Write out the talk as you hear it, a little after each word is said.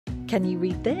Can you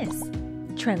read this?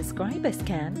 Transkribus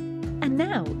can, and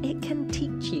now it can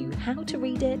teach you how to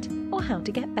read it or how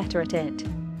to get better at it.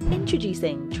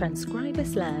 Introducing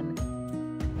Transkribus Learn.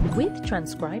 With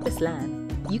Transkribus Learn,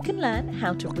 you can learn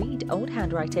how to read old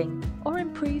handwriting or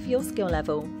improve your skill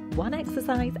level, one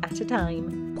exercise at a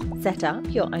time. Set up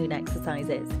your own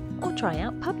exercises or try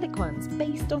out public ones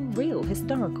based on real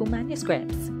historical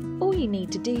manuscripts. All you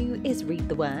need to do is read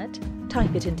the word,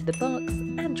 type it into the box,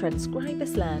 and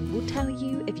Transkribus Learn will tell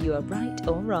you if you are right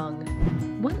or wrong.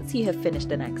 Once you have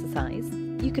finished an exercise,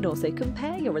 you can also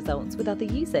compare your results with other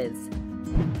users.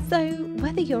 So,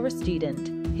 whether you're a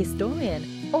student, historian,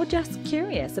 or just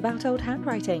curious about old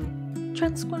handwriting,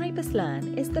 Transkribus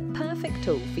Learn is the perfect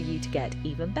tool for you to get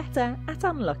even better at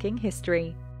unlocking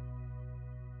history.